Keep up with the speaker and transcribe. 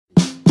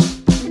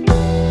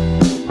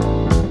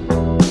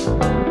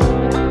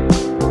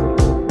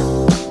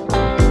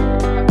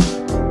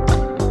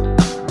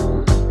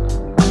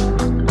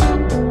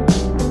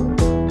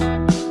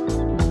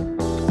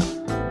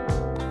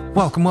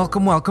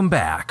Welcome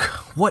back.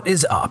 What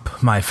is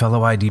up, my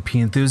fellow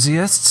IDP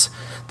enthusiasts?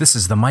 This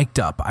is the Mic'd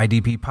Up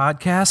IDP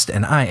podcast,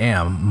 and I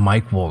am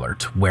Mike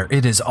Woolert, where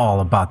it is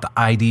all about the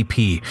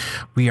IDP.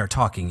 We are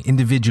talking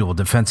individual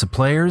defensive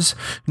players,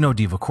 no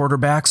diva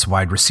quarterbacks,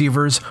 wide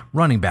receivers,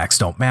 running backs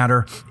don't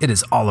matter. It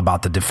is all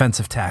about the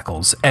defensive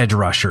tackles, edge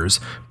rushers,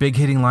 big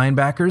hitting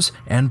linebackers,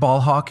 and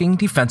ball hawking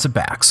defensive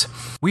backs.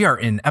 We are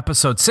in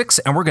episode 6,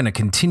 and we're going to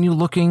continue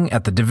looking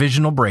at the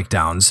divisional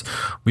breakdowns.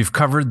 We've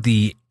covered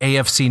the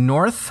AFC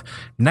North.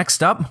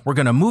 Next up, we're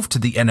going to move to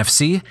the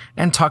NFC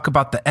and talk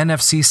about the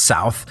NFC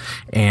South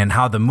and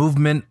how the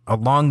movement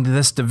along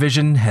this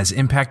division has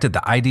impacted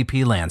the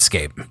IDP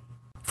landscape.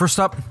 First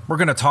up, we're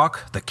going to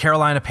talk the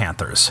Carolina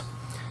Panthers.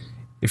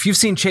 If you've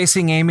seen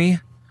Chasing Amy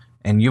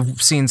and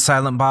you've seen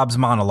Silent Bob's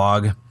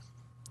monologue,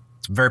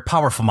 it's a very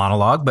powerful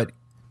monologue, but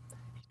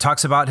he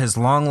talks about his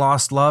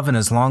long-lost love and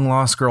his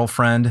long-lost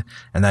girlfriend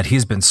and that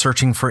he's been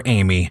searching for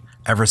Amy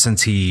ever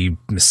since he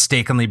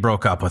mistakenly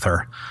broke up with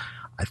her.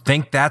 I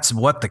think that's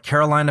what the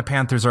Carolina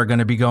Panthers are going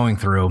to be going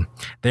through.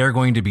 They are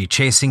going to be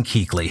chasing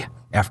Kuechly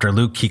after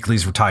Luke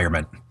Kuechly's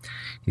retirement.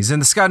 He's in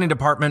the scouting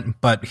department,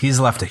 but he's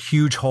left a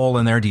huge hole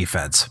in their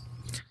defense.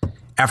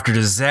 After a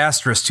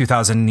disastrous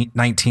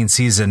 2019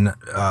 season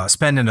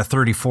spent in a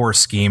 34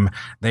 scheme,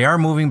 they are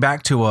moving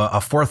back to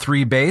a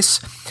 4-3 base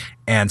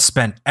and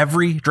spent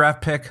every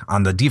draft pick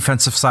on the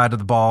defensive side of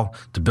the ball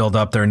to build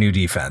up their new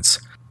defense.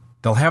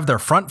 They'll have their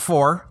front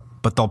four,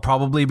 but they'll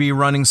probably be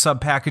running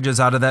sub-packages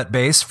out of that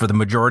base for the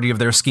majority of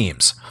their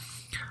schemes.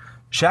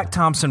 Shaq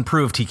Thompson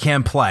proved he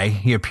can play.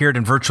 He appeared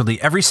in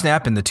virtually every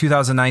snap in the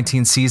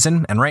 2019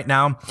 season, and right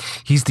now,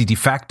 he's the de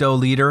facto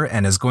leader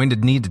and is going to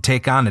need to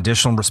take on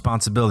additional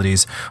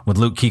responsibilities with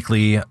Luke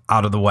Kuechly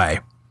out of the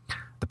way.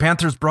 The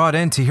Panthers brought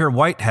in Tahir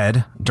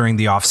Whitehead during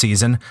the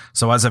offseason,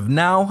 so as of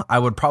now, I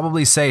would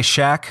probably say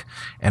Shaq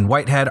and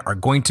Whitehead are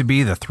going to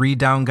be the 3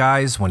 down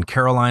guys when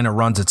Carolina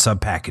runs its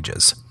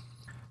sub-packages.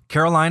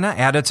 Carolina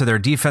added to their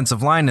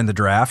defensive line in the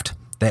draft.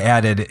 They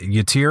added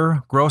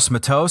Yetur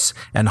Gross-Matos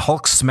and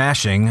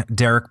Hulk-smashing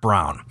Derek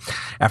Brown.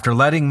 After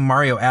letting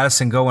Mario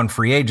Addison go in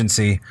free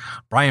agency,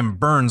 Brian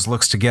Burns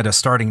looks to get a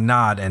starting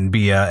nod and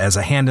be as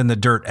a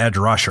hand-in-the-dirt edge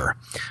rusher.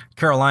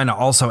 Carolina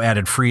also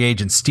added free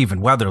agent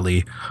Stephen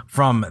Weatherly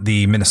from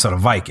the Minnesota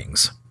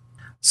Vikings.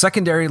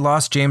 Secondary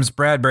lost James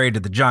Bradbury to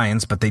the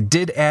Giants, but they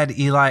did add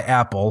Eli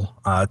Apple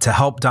to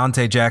help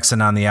Dante Jackson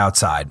on the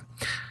outside.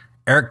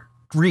 Eric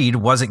Reed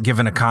wasn't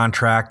given a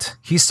contract.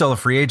 He's still a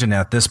free agent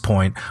at this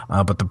point,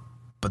 but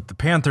the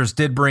Panthers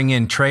did bring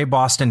in Trey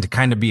Boston to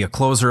kind of be a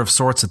closer of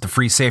sorts at the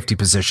free safety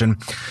position,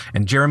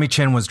 and Jeremy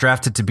Chinn was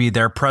drafted to be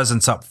their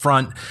presence up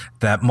front,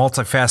 that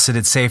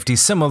multifaceted safety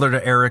similar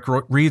to Eric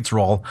Reed's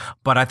role,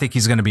 but I think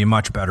he's going to be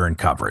much better in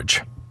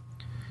coverage.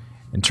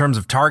 In terms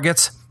of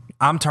targets,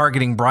 I'm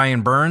targeting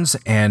Brian Burns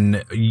and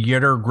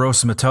Yetur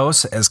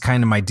Gross-Matos as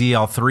kind of my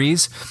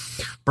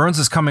DL3s. Burns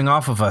is coming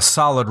off of a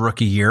solid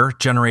rookie year,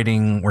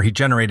 where he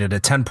generated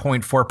a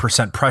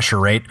 10.4% pressure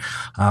rate.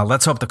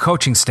 Let's hope the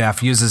coaching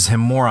staff uses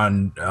him more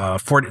than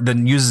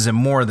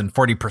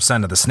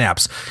 40% of the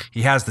snaps.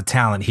 He has the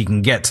talent. He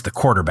can get to the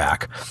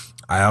quarterback.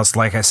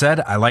 Like I said,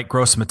 I like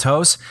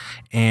Gross-Matos.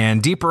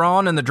 And deeper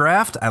on in the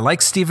draft, I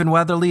like Stephen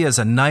Weatherly as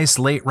a nice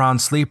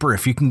late-round sleeper.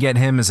 If you can get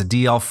him as a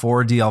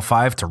DL4,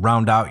 DL5 to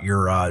round out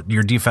your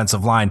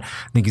defensive line,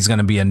 I think he's going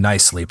to be a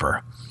nice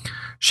sleeper.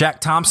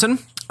 Shaq Thompson,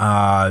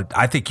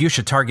 I think you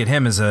should target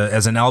him as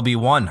an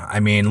LB1.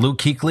 I mean, Luke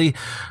Kuechly,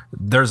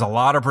 there's a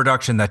lot of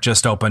production that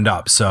just opened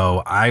up,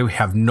 so I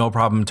have no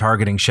problem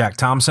targeting Shaq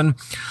Thompson.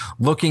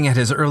 Looking at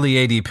his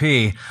early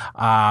ADP,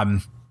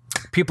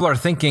 people are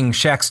thinking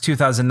Shaq's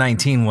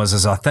 2019 was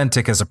as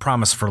authentic as a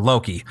promise for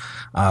Loki.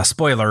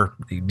 Spoiler,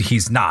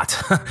 he's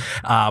not.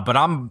 But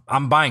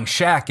I'm buying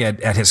Shaq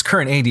at his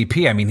current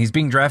ADP. I mean, he's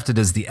being drafted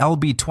as the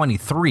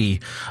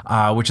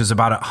LB23, which is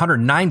about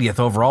 190th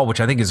overall,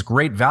 which I think is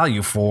great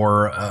value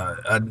for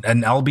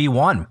an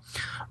LB1.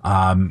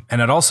 And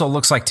it also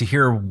looks like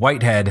Tahir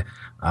Whitehead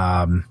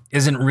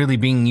isn't really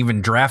being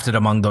even drafted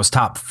among those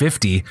top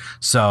 50.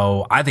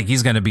 So I think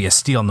he's going to be a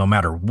steal no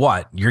matter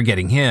what. You're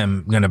getting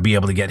him, going to be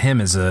able to get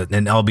him as an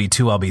LB2,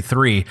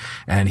 LB3.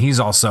 And he's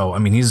also, I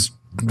mean, he's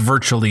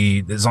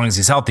virtually, as long as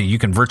he's healthy, you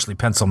can virtually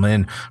pencil him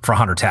in for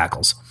 100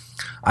 tackles.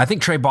 I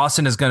think Trey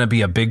Boston is going to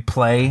be a big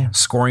play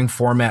scoring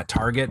format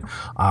target.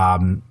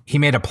 He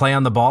made a play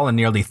on the ball in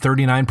nearly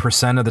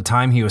 39% of the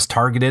time he was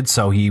targeted.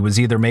 So he was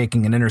either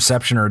making an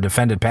interception or a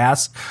defended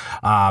pass.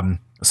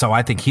 So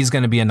I think he's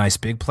going to be a nice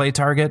big play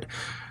target.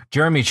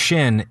 Jeremy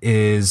Chinn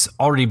is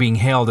already being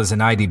hailed as an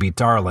IDB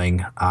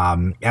darling,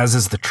 as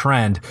is the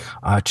trend.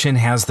 Chinn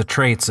has the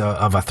traits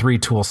of a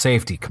 3-tool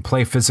safety, can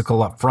play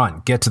physical up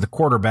front, get to the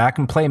quarterback,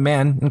 and play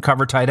man and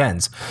cover tight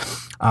ends.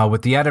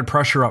 With the added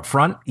pressure up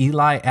front,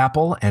 Eli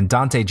Apple and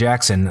Dante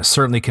Jackson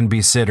certainly can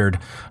be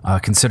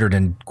considered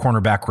in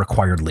cornerback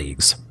required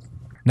leagues.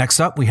 Next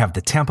up, we have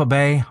the Tampa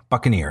Bay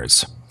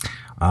Buccaneers.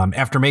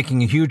 After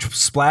making a huge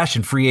splash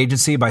in free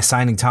agency by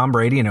signing Tom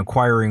Brady and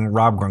acquiring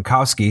Rob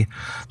Gronkowski,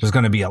 there's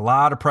going to be a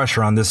lot of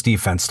pressure on this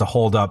defense to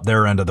hold up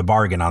their end of the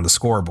bargain on the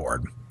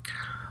scoreboard.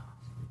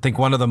 think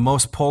one of the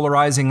most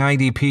polarizing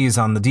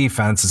IDPs on the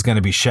defense is going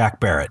to be Shaq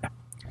Barrett.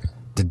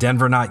 Did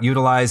Denver not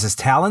utilize his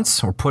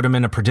talents or put him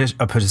in a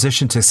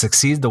position to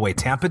succeed the way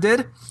Tampa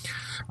did?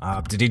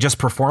 Did he just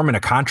perform in a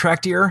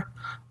contract year?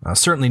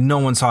 Certainly no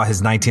one saw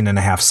his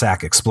 19.5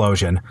 sack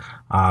explosion.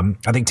 I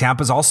think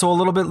Tampa's also a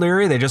little bit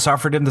leery. They just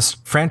offered him this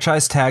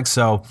franchise tag,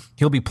 so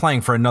he'll be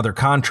playing for another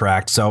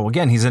contract. So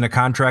again, he's in a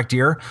contract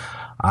year.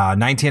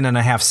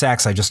 19.5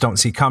 sacks I just don't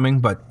see coming,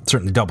 but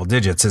certainly double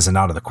digits isn't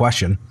out of the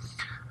question.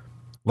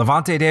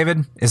 Lavonte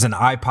David is an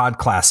iPod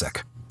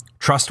classic.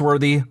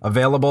 Trustworthy,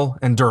 available,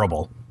 and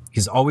durable.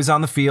 He's always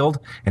on the field,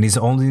 and he's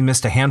only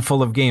missed a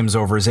handful of games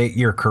over his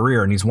 8-year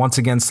career, and he's once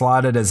again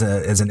slotted as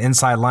an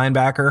inside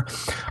linebacker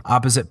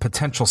opposite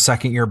potential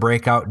second-year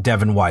breakout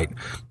Devin White.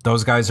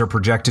 Those guys are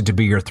projected to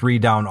be your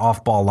 3-down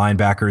off-ball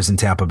linebackers in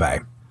Tampa Bay.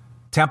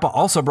 Tampa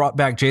also brought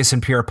back Jason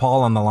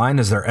Pierre-Paul on the line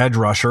as their edge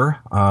rusher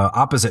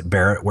opposite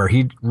Barrett, where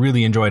he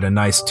really enjoyed a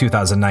nice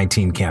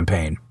 2019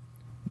 campaign.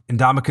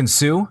 Ndamukong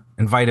Suh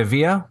and Vita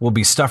Vea will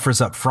be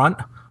stuffers up front,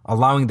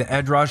 allowing the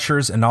edge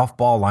rushers and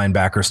off-ball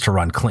linebackers to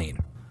run clean.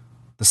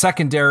 The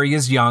secondary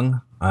is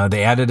young.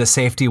 They added a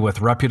safety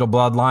with reputable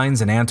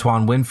bloodlines and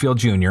Antoine Winfield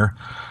Jr.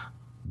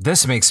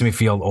 This makes me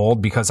feel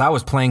old because I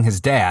was playing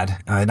his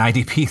dad in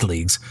IDP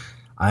leagues.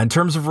 In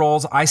terms of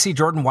roles, I see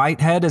Jordan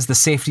Whitehead as the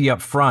safety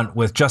up front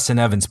with Justin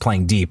Evans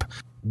playing deep.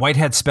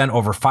 Whitehead spent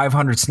over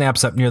 500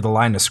 snaps up near the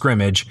line of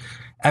scrimmage.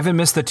 Evan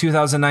missed the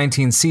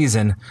 2019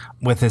 season.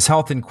 With his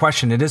health in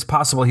question, it is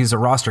possible he's a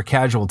roster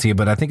casualty,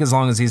 but I think as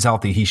long as he's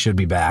healthy, he should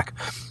be back.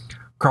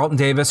 Carlton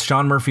Davis,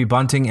 Sean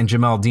Murphy-Bunting, and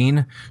Jamel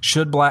Dean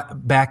should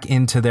back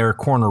into their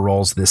corner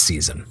roles this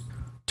season.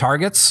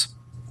 Targets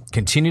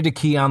continue to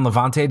key on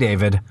Lavonte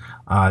David.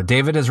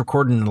 David has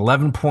recorded an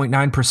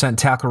 11.9%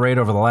 tackle rate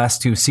over the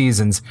last 2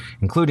 seasons,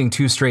 including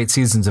 2 straight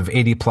seasons of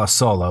 80-plus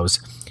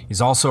solos.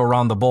 He's also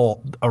around the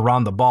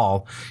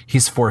ball.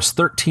 He's forced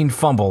 13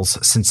 fumbles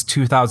since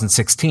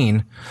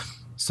 2016.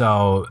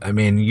 So, I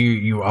mean,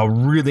 you a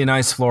really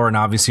nice floor and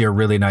obviously a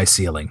really nice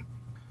ceiling.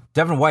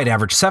 Devin White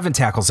averaged 7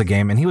 tackles a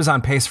game, and he was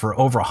on pace for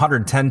over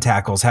 110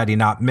 tackles had he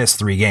not missed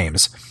 3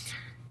 games.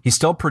 He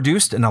still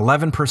produced an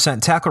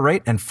 11% tackle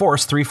rate and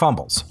forced 3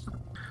 fumbles.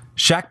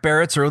 Shaq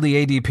Barrett's early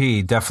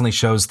ADP definitely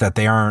shows that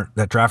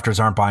drafters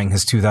aren't buying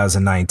his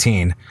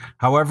 2019.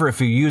 However, if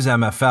you use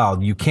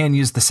MFL, you can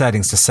use the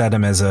settings to set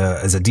him as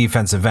a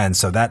defensive end,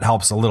 so that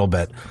helps a little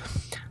bit.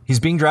 He's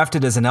being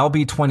drafted as an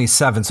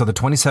LB27, so the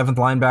 27th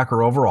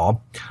linebacker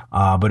overall.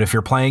 But if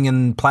you're playing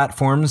in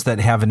platforms that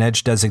have an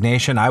edge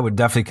designation, I would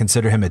definitely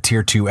consider him a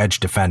tier 2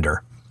 edge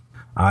defender.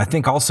 I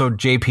think also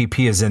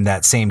JPP is in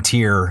that same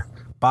tier,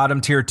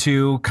 bottom tier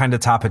 2, kind of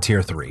top of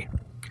tier 3.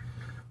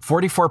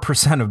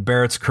 44% of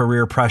Barrett's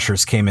career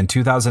pressures came in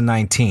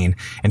 2019,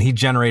 and he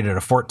generated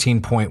a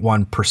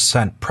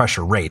 14.1%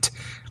 pressure rate.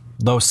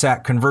 Low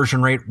sack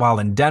conversion rate while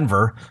in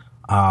Denver,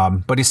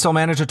 but he still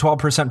managed a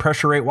 12%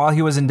 pressure rate while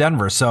he was in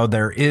Denver, so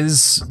there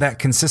is that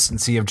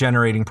consistency of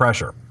generating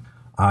pressure.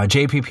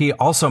 JPP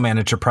also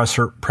managed a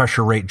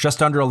pressure rate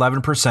just under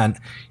 11%,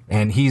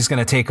 and he's going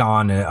to take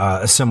on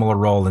a similar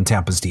role in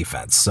Tampa's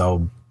defense.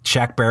 So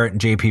Shaq Barrett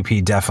and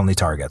JPP definitely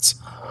targets.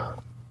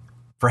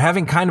 For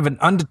having kind of an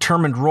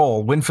undetermined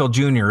role, Winfield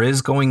Jr.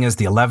 is going as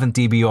the 11th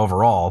DB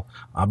overall,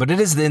 but it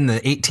is in the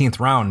 18th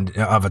round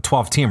of a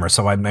 12-teamer,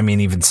 so I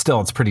mean, even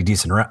still, it's pretty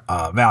decent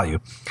value.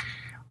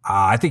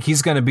 I think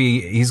he's going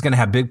to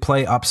have big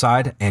play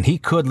upside, and he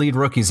could lead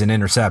rookies in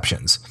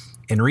interceptions.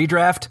 In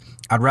redraft,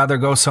 I'd rather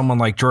go someone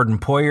like Jordan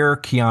Poyer,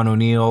 Keanu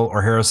Neal,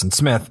 or Harrison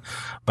Smith,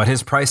 but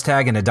his price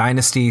tag in a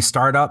dynasty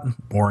startup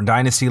or in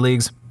dynasty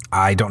leagues,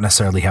 I don't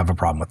necessarily have a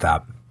problem with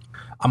that.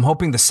 I'm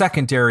hoping the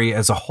secondary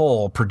as a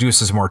whole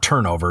produces more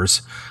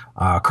turnovers.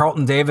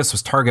 Carlton Davis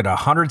was targeted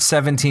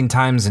 117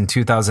 times in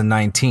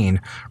 2019,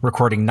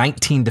 recording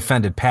 19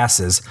 defended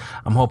passes.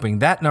 I'm hoping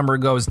that number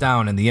goes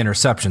down and the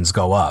interceptions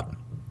go up.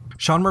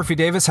 Sean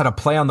Murphy-Davis had a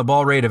play on the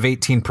ball rate of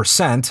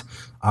 18%,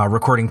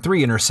 recording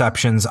 3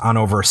 interceptions on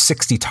over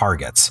 60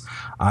 targets.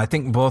 I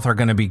think both are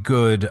going to be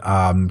good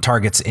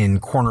targets in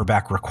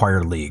cornerback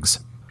required leagues.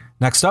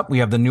 Next up, we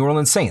have the New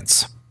Orleans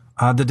Saints.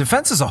 The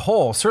defense as a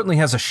whole certainly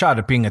has a shot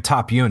at being a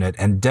top unit,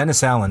 and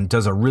Dennis Allen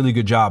does a really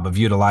good job of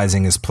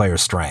utilizing his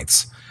players'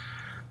 strengths.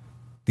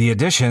 The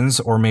additions,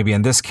 or maybe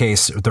in this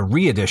case, the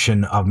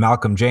re-addition of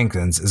Malcolm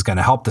Jenkins is going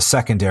to help the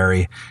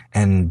secondary,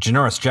 and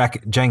Janoris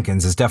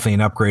Jenkins is definitely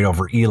an upgrade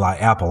over Eli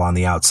Apple on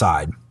the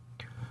outside.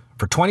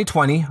 For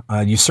 2020,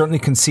 you certainly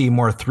can see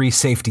more 3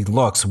 safety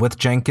looks with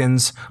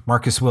Jenkins,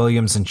 Marcus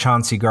Williams, and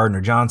Chauncey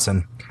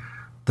Gardner-Johnson.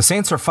 The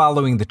Saints are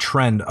following the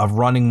trend of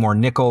running more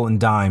nickel and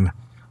dime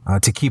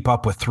to keep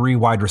up with 3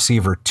 wide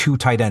receiver, 2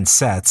 tight end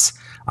sets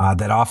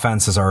that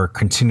offenses are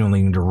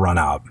continuing to run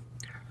out.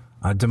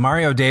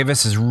 Demario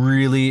Davis is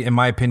really, in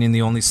my opinion,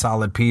 the only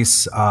solid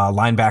piece,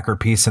 linebacker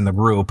piece in the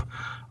group.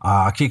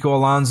 Kiko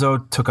Alonso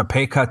took a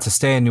pay cut to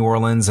stay in New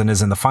Orleans and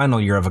is in the final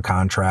year of a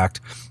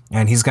contract,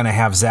 and he's going to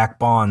have Zach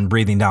Bond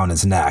breathing down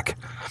his neck.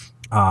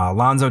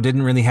 Alonso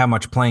didn't really have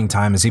much playing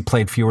time as he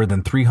played fewer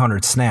than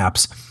 300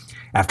 snaps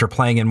after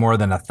playing in more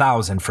than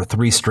 1,000 for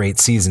 3 straight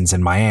seasons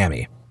in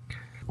Miami.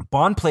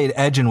 Bond played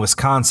edge in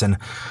Wisconsin,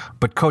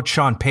 but Coach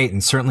Sean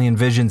Payton certainly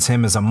envisions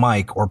him as a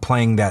Mike or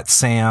playing that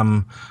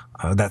Sam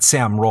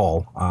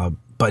role.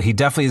 But he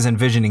definitely is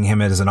envisioning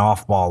him as an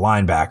off-ball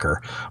linebacker.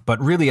 But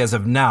really, as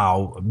of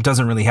now,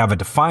 doesn't really have a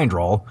defined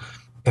role.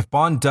 If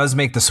Bond does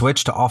make the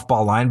switch to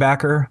off-ball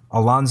linebacker,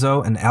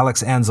 Alonso and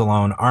Alex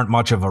Anzalone aren't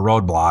much of a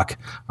roadblock.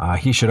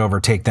 He should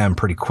overtake them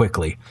pretty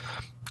quickly.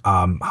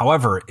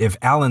 However, if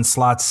Allen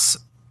slots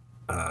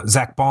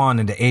Zach Bond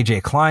into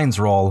AJ Klein's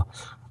role,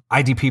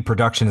 IDP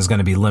production is going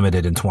to be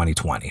limited in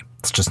 2020.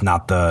 It's just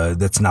not the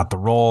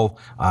role.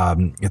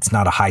 It's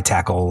not a high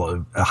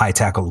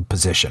tackle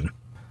position.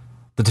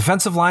 The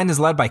defensive line is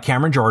led by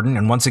Cameron Jordan,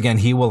 and once again,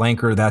 he will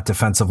anchor that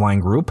defensive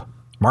line group.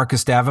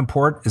 Marcus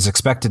Davenport is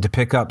expected to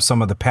pick up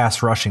some of the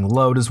pass rushing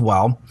load as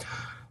well.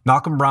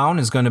 Malcolm Brown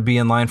is going to be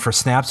in line for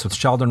snaps with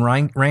Sheldon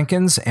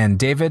Rankins and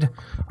David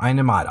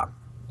Ainamada.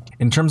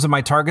 In terms of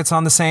my targets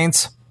on the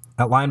Saints,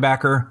 at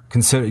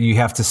linebacker, you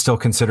have to still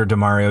consider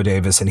Demario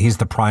Davis, and he's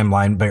the prime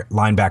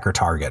linebacker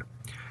target.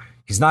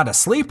 He's not a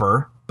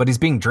sleeper, but he's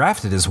being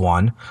drafted as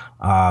one.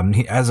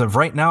 As of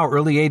right now,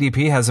 early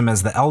ADP has him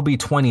as the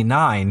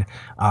LB29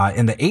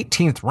 in the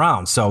 18th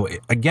round. So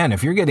again,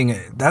 if you're getting,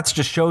 that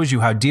just shows you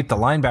how deep the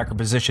linebacker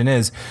position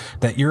is,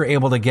 that you're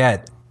able to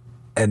get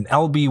an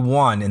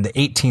LB1 in the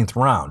 18th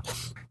round.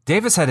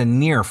 Davis had a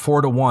near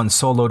 4-to-1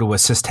 solo to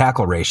assist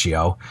tackle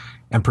ratio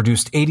and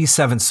produced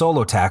 87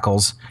 solo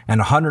tackles and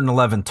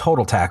 111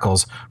 total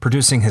tackles,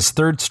 producing his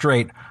third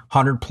straight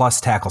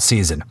 100-plus tackle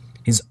season.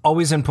 He's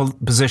always in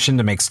position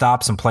to make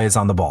stops and plays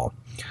on the ball.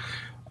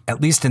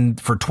 At least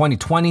for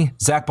 2020,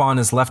 Zach Bond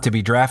is left to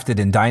be drafted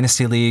in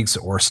dynasty leagues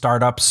or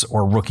startups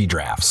or rookie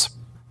drafts.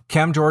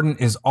 Cam Jordan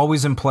is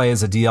always in play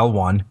as a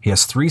DL1. He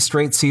has 3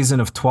 straight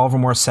seasons of 12 or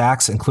more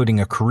sacks,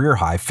 including a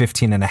career-high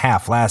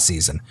 15.5 last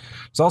season.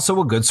 He's also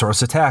a good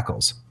source of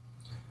tackles.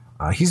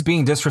 He's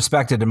being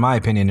disrespected, in my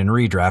opinion, in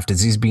redraft,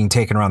 as he's being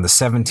taken around the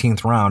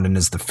 17th round and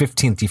is the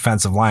 15th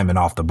defensive lineman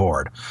off the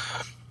board.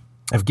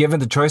 If given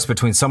the choice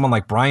between someone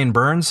like Brian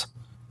Burns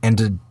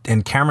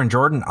and Cameron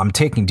Jordan, I'm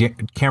taking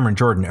Cameron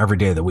Jordan every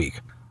day of the week.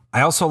 I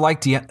also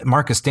like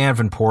Marcus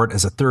Davenport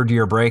as a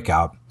third-year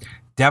breakout.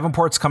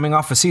 Davenport's coming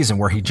off a season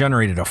where he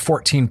generated a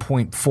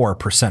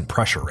 14.4%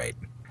 pressure rate.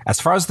 As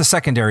far as the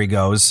secondary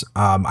goes,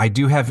 I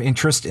do have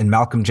interest in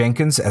Malcolm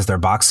Jenkins as their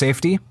box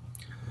safety.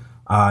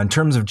 In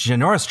terms of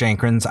Janoris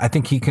Jenkins, I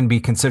think he can be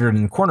considered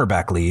in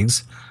cornerback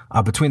leagues.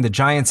 Between the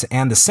Giants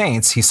and the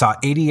Saints, he saw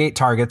 88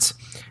 targets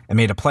and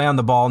made a play on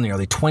the ball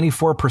nearly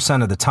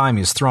 24% of the time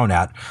he was thrown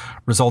at,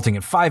 resulting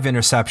in 5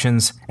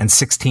 interceptions and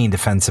 16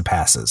 defensive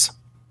passes.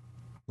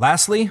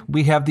 Lastly,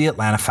 we have the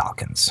Atlanta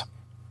Falcons,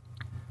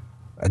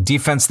 a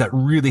defense that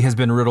really has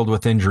been riddled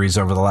with injuries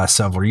over the last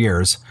several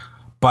years.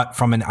 But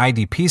from an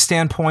IDP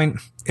standpoint,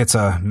 it's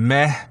a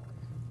meh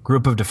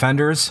group of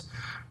defenders.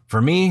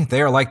 For me,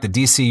 they are like the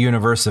DC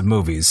universe of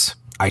movies.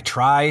 I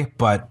try,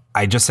 but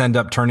I just end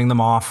up turning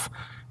them off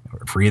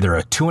for either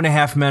a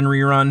 2.5 Men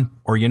rerun,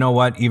 or you know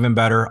what, even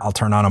better, I'll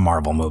turn on a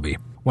Marvel movie.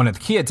 One of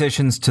the key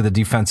additions to the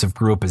defensive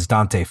group is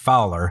Dante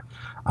Fowler.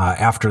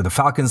 After the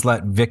Falcons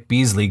let Vic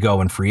Beasley go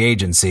in free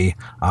agency,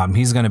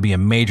 he's going to be a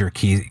major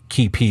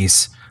key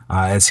piece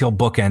as he'll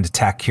bookend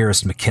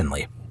Takirus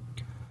McKinley.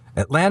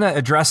 Atlanta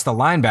addressed the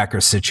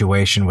linebacker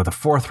situation with a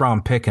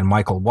 4th-round pick in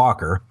Michael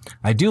Walker.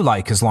 I do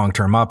like his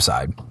long-term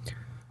upside.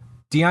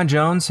 Deion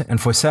Jones and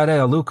Foyesade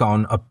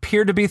Oluokun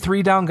appear to be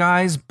 3-down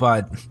guys,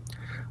 but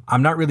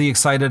I'm not really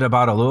excited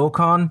about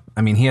Oluokun.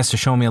 I mean, he has to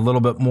show me a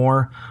little bit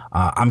more.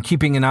 I'm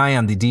keeping an eye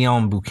on the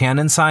Deone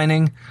Bucannon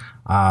signing.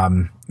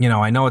 I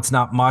know it's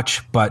not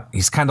much, but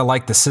he's kind of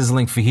like the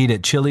sizzling fajita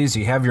at Chili's.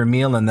 You have your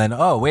meal and then,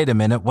 oh, wait a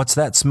minute, what's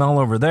that smell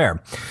over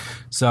there?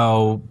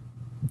 So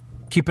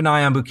keep an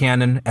eye on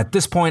Bucannon. At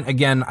this point,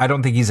 again, I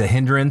don't think he's a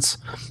hindrance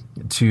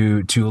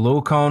to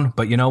Oluokun,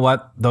 but you know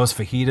what? Those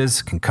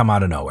fajitas can come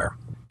out of nowhere.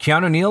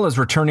 Keanu Neal is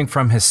returning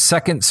from his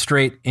 2nd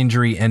straight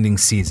injury-ending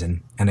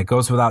season, and it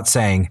goes without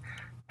saying,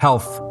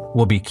 health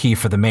will be key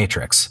for the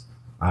Matrix.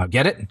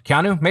 Get it?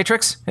 Keanu?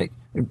 Matrix? Hey,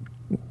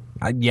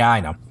 yeah, I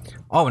know.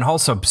 Oh, and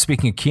also,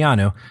 speaking of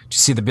Keanu, did you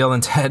see the Bill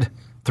and Ted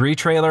 3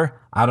 trailer?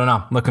 I don't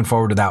know. Looking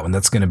forward to that one.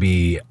 That's going to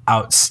be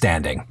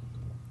outstanding.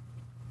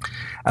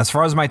 As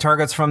far as my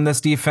targets from this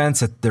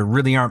defense, there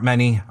really aren't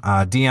many.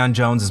 Deion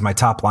Jones is my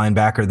top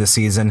linebacker this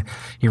season.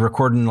 He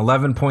recorded an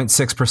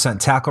 11.6%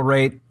 tackle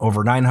rate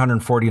over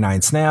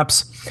 949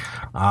 snaps.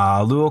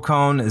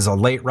 Oluokun is a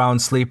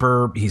late-round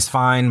sleeper. He's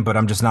fine, but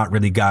I'm just not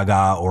really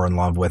gaga or in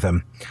love with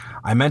him.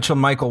 I mentioned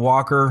Michael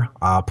Walker.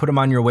 Put him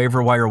on your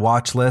waiver wire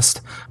watch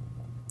list.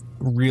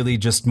 Really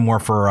just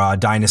more for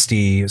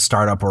dynasty,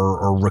 startup,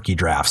 or rookie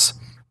drafts.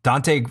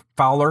 Dante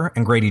Fowler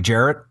and Grady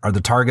Jarrett are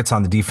the targets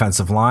on the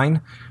defensive line.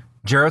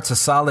 Jarrett's a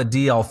solid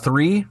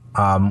DL3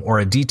 or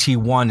a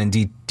DT1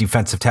 in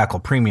defensive tackle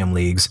premium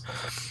leagues.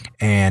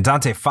 And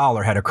Dante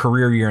Fowler had a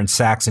career year in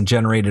sacks and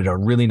generated a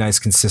really nice,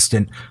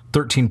 consistent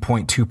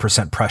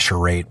 13.2% pressure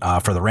rate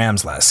for the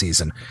Rams last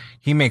season.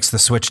 He makes the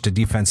switch to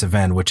defensive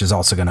end, which is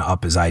also going to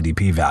up his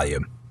IDP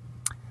value.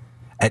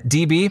 At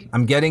DB,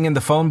 I'm getting in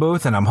the phone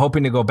booth, and I'm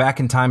hoping to go back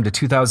in time to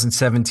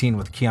 2017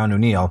 with Keanu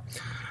Neal.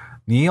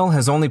 Neal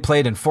has only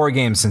played in 4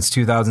 games since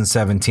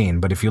 2017,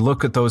 but if you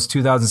look at those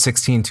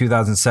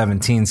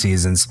 2016-2017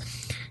 seasons,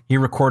 he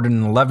recorded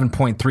an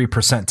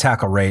 11.3%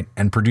 tackle rate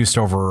and produced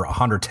over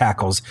 100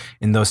 tackles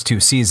in those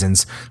 2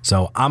 seasons.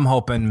 So I'm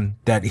hoping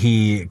that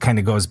he kind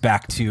of goes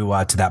back to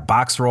that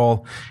box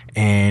role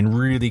and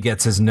really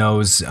gets his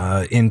nose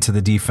into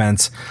the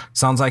defense.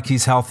 Sounds like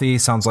he's healthy.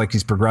 Sounds like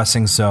he's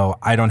progressing. So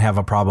I don't have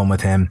a problem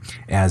with him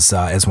as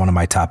one of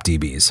my top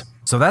DBs.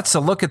 So that's a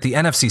look at the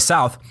NFC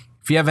South.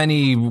 If you have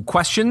any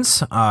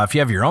questions, if you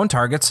have your own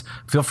targets,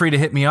 feel free to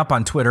hit me up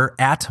on Twitter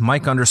at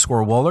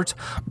Mike_Wohlert.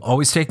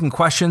 Always taking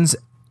questions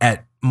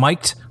at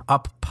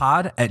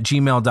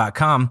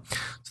mikeduppod@gmail.com.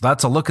 So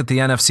that's a look at the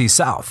NFC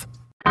South.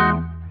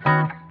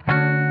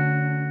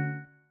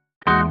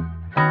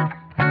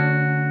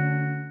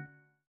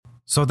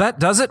 So that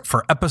does it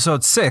for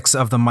episode 6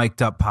 of the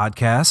Mic'd Up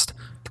podcast.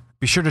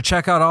 Be sure to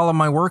check out all of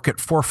my work at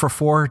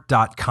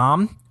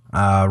 4for4.com.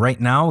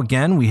 Right now,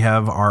 again, we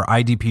have our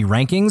IDP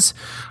rankings,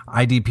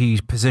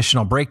 IDP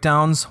positional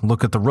breakdowns,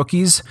 look at the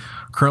rookies,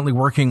 currently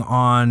working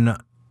on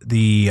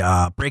the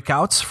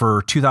breakouts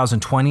for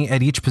 2020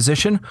 at each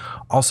position.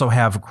 Also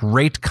have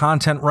great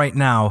content right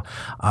now.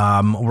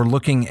 We're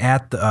looking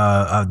at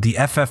the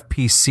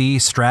FFPC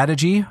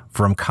strategy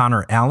from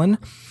Connor Allen,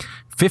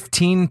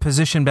 15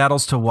 position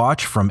battles to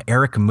watch from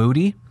Eric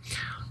Moody.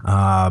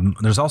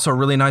 There's also a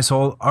really nice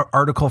old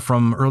article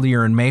from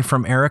earlier in May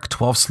from Eric,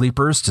 12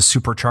 sleepers to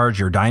supercharge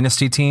your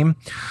dynasty team.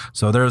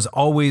 So there's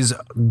always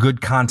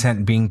good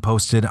content being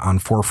posted on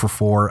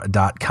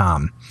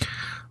 4for4.com.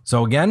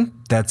 So again,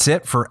 that's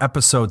it for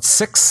episode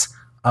 6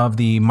 of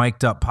the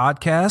Mic'd Up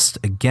podcast.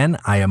 Again,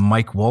 I am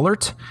Mike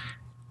Wohlert.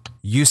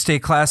 You stay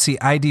classy,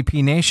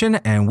 IDP Nation,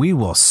 and we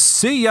will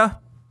see ya.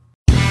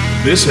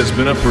 This has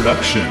been a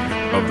production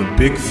of the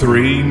Big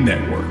 3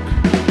 Network.